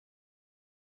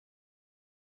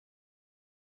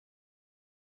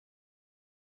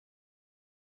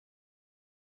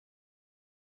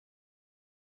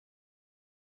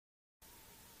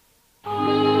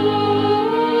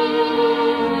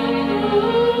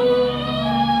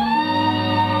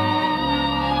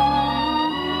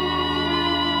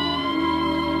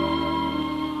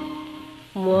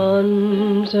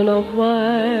Once in a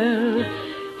while,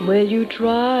 will you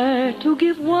try to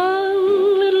give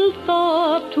one little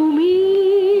thought to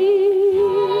me?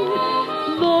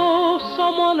 Though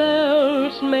someone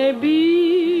else may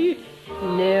be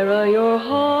nearer your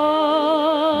heart.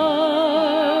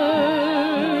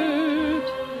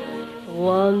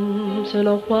 Once in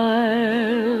a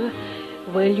while,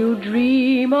 will you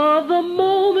dream of the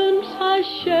moments I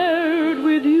shared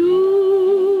with you?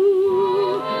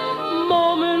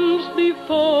 Moments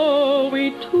before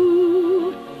we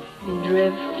two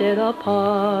drifted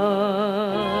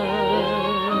apart.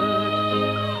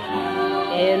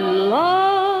 In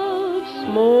love's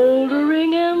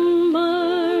smoldering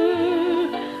ember,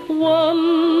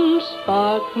 one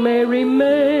spark may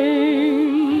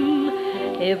remain.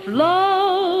 If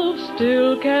love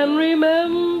still can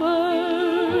remember,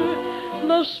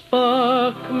 the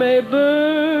spark may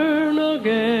burn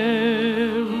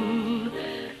again.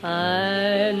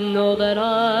 I know that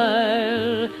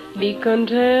I'll be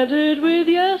contented with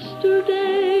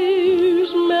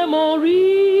yesterday's memory,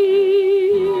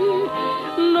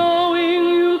 knowing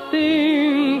you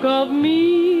think of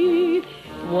me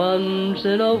once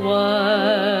in a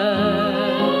while.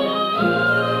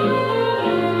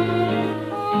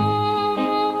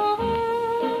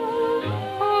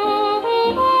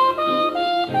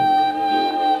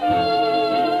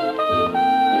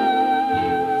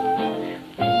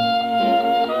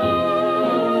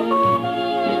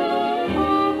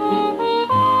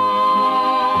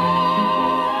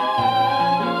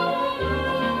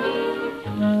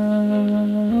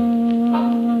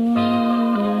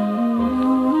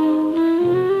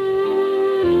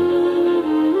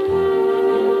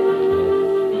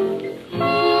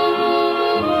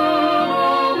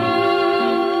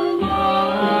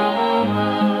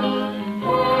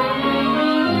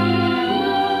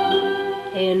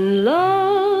 In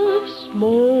love's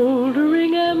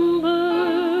smoldering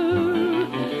ember,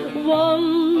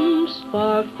 one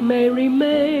spark may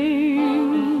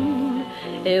remain.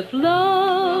 If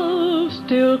love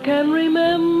still can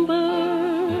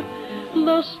remember,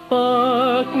 the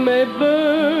spark may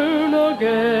burn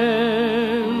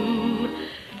again.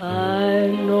 I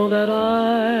know that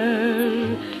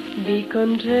I'll be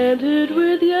contented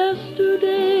with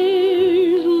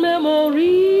yesterday's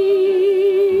memory,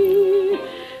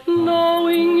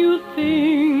 knowing you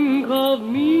think of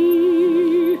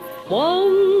me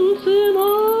once in a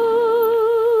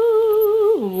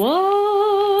while.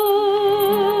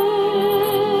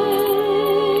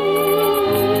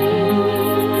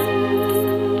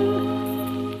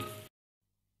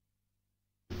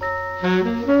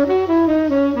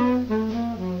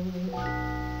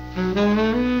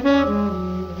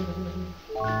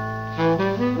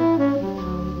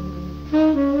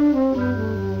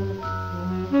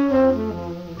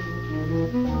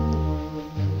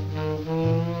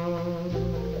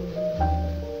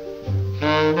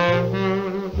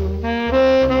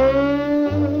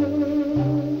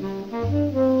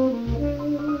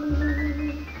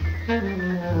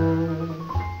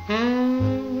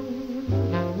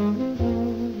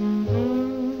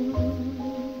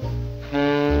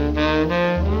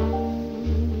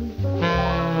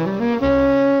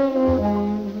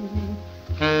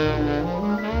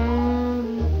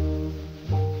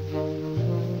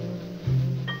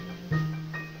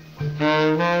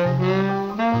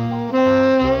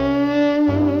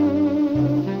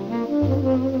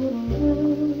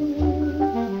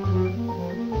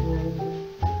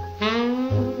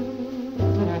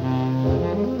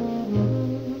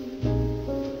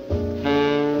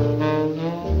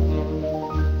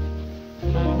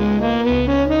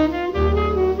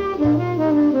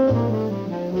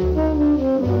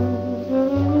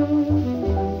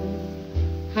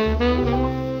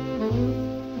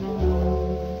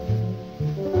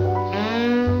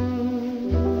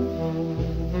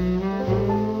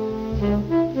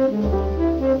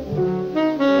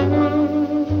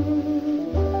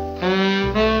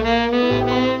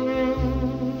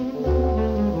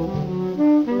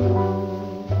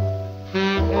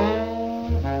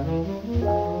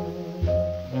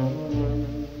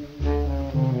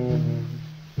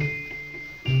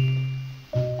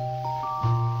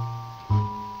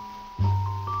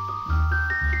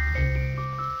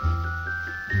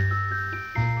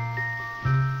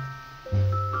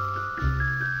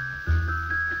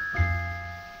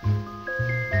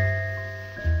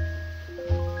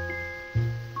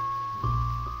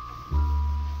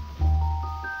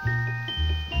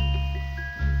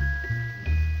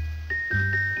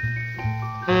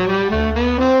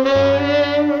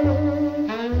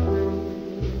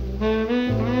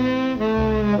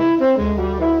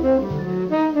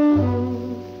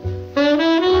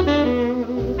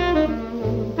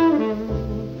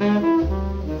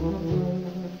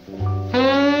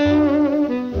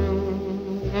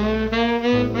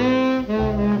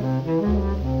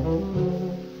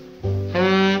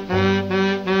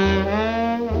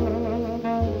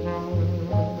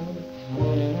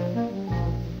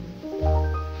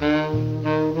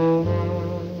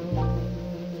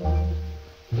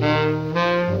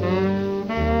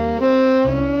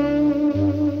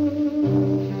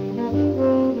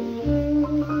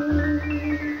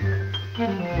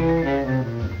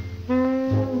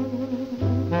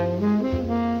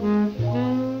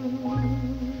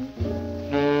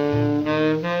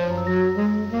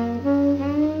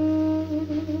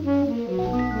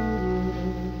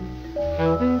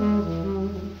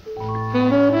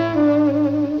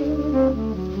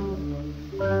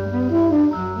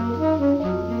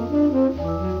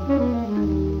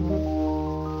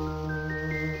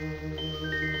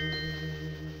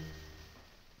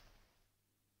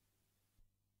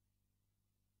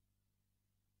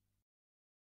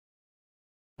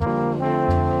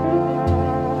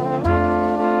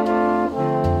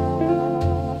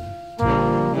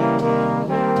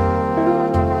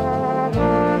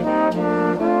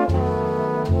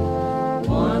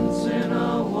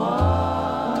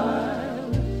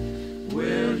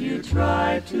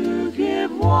 to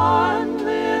give one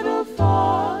little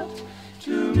thought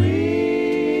to me,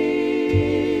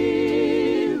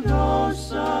 though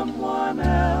someone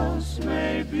else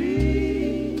may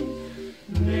be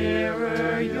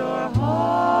nearer your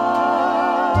heart.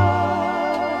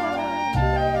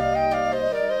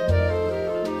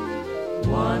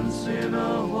 Once in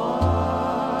a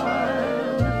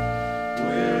while,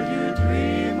 will you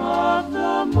dream of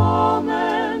the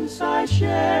moments I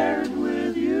shared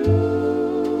with you?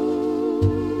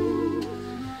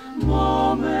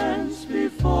 Moments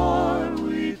before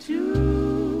we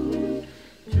two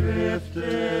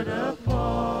drifted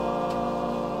apart.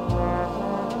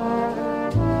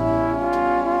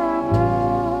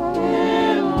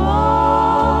 In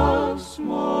love's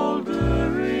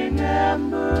smoldering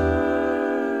embers,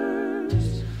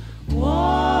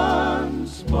 one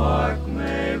spark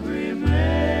may remain.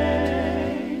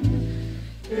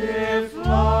 If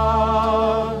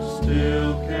love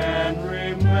still can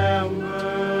remember,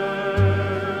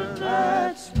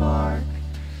 that spark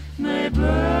may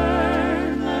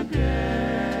burn again.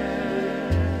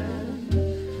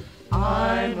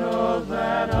 I know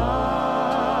that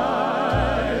I'll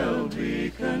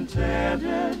be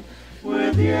contented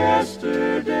with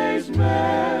yesterday's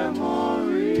memories,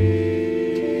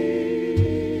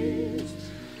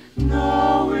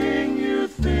 knowing you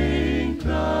think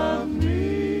of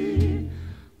me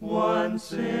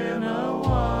once in a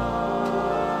while.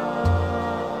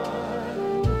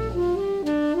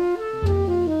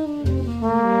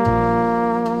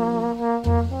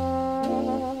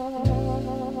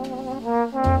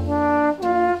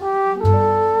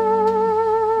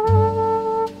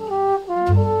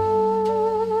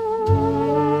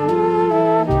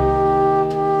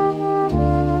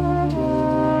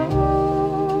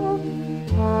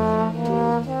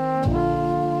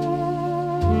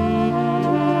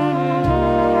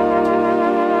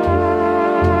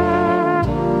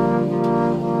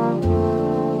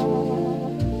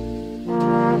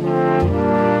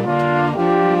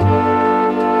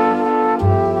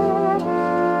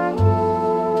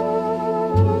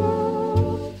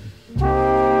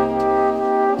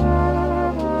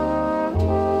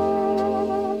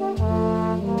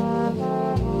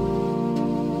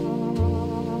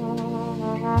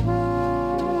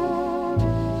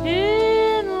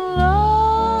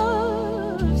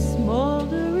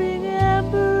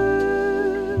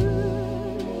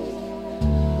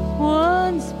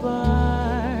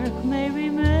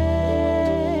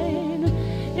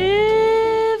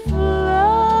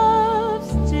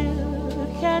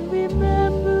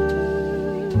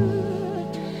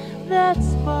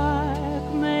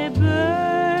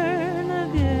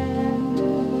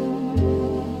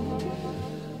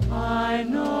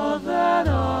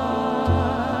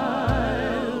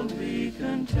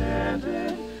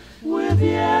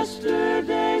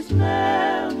 Yesterday's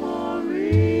memories,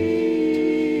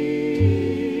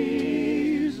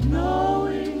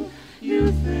 knowing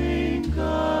you think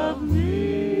of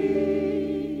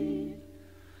me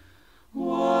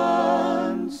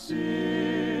once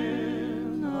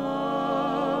in a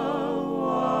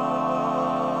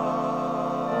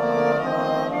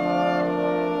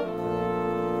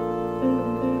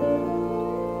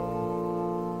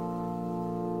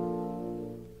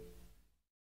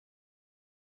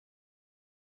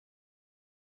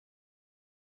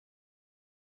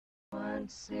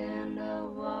Once in a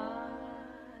while,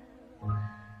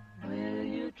 will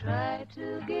you try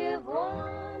to give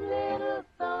one little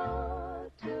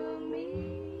thought to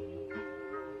me?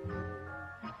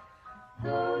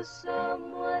 Though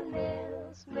someone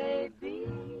else may be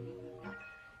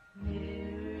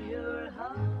near your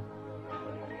heart.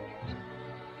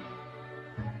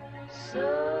 So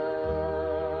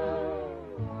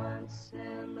once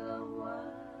in a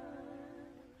while,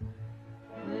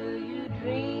 will you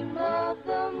dream of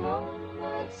the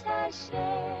moments I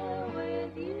share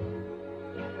with you?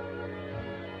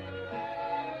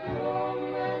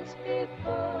 Moments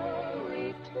before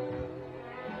we two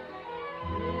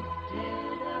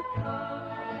drifted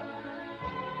apart.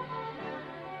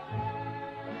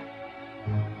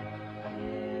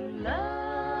 In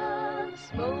love's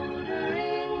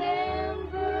smoldering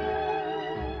ember,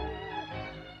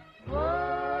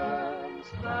 one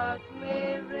spark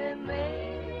may remain.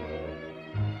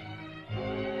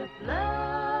 If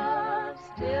love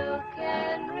still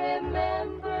can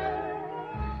remember,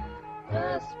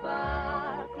 the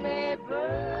spark may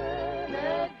burn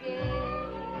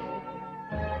again.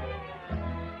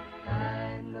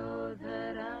 I know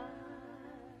that I'll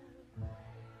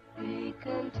be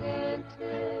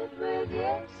contented with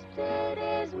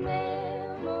yesterday's memories.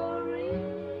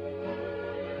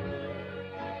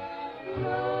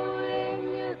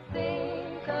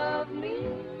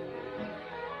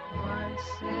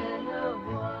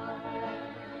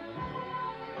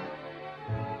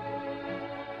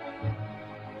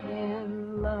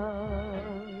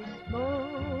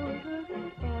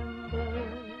 smoldering ember,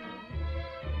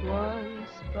 one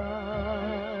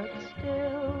spark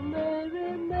still may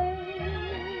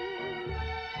remain.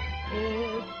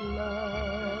 If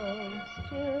love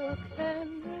still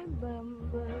can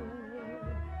remember,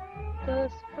 the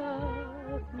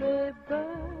spark may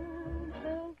burn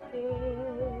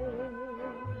again.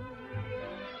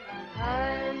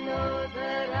 I know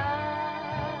that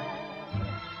I'll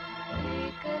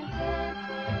be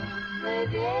contented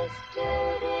with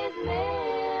yesterday's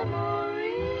memory.